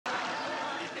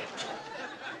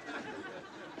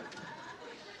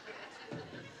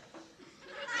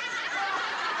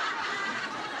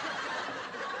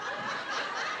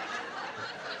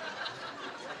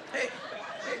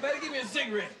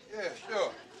angry. Yeah,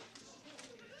 sure.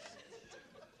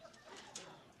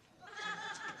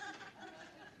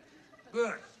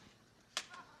 Good.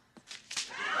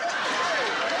 Hey,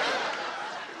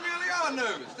 you really are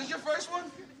nervous. This your first one?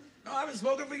 No, I've been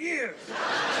smoking for years.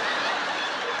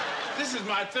 This is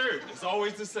my third. It's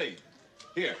always the same.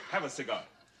 Here, have a cigar.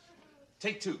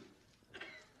 Take two.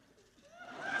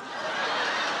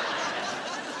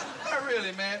 Not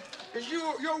really, man. Is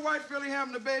your wife really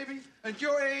having a baby at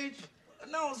your age?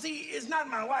 No, see, it's not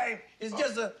my wife. It's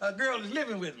just a girl that's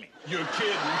living with me. You're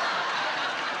kidding.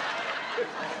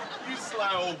 You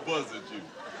sly old buzzard, you.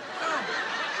 Oh,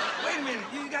 wait a minute.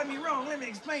 You got me wrong. Let me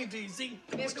explain to you. See,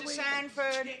 Mr.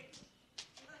 Sanford,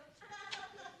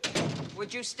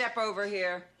 would you step over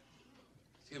here?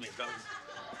 Excuse me, fellas.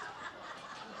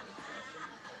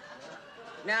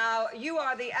 Now, you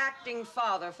are the acting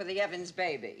father for the Evans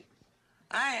baby.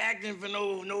 I ain't acting for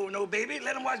no baby.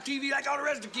 Let him watch TV like all the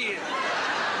rest of the kids.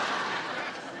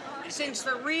 Since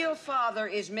the real father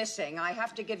is missing, I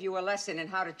have to give you a lesson in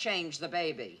how to change the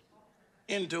baby.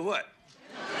 Into what?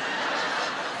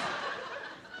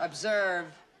 Observe.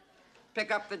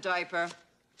 Pick up the diaper,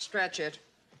 stretch it.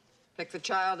 Pick the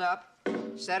child up,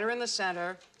 set her in the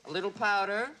center, a little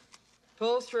powder,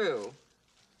 pull through.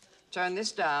 Turn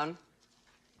this down.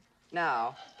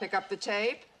 Now, pick up the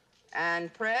tape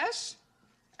and press,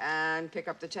 and pick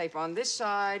up the tape on this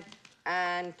side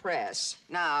and press.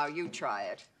 Now, you try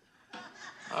it.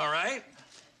 All right.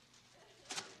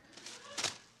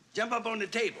 Jump up on the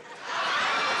table.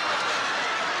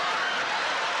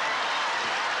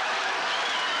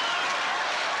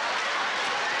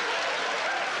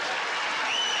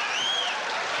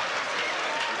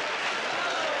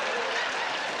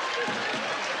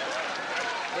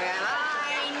 Well,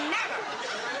 I never.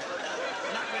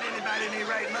 Not with anybody in their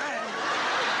right mind.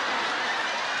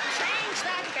 Change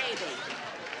that baby.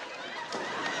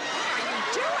 What are you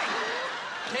doing?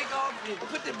 Take off and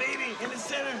put the baby in the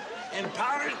center and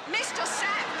powder it. Mr.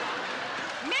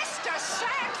 Sanford! Mr.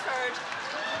 Sanford!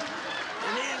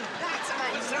 And then That's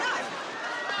put enough.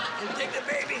 something and take the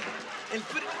baby and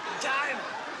put it time.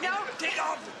 No. Take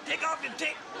off the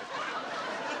tape.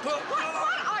 Pull What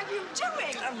off. are you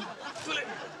doing? Pull it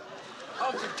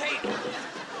off the tape.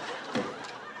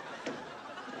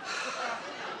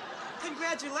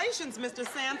 Congratulations, Mr.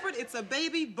 Sanford. It's a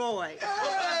baby boy. Hey,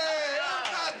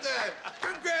 how about that?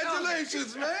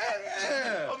 Congratulations, man.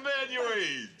 Yeah. A man your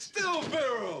age. Still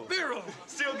virile. Viral.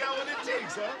 Still got what it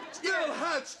takes, huh? Still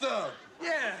hot stuff.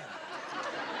 Yeah.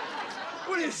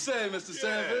 What do you say, Mr.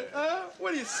 Sanford? Huh?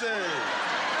 What do you say?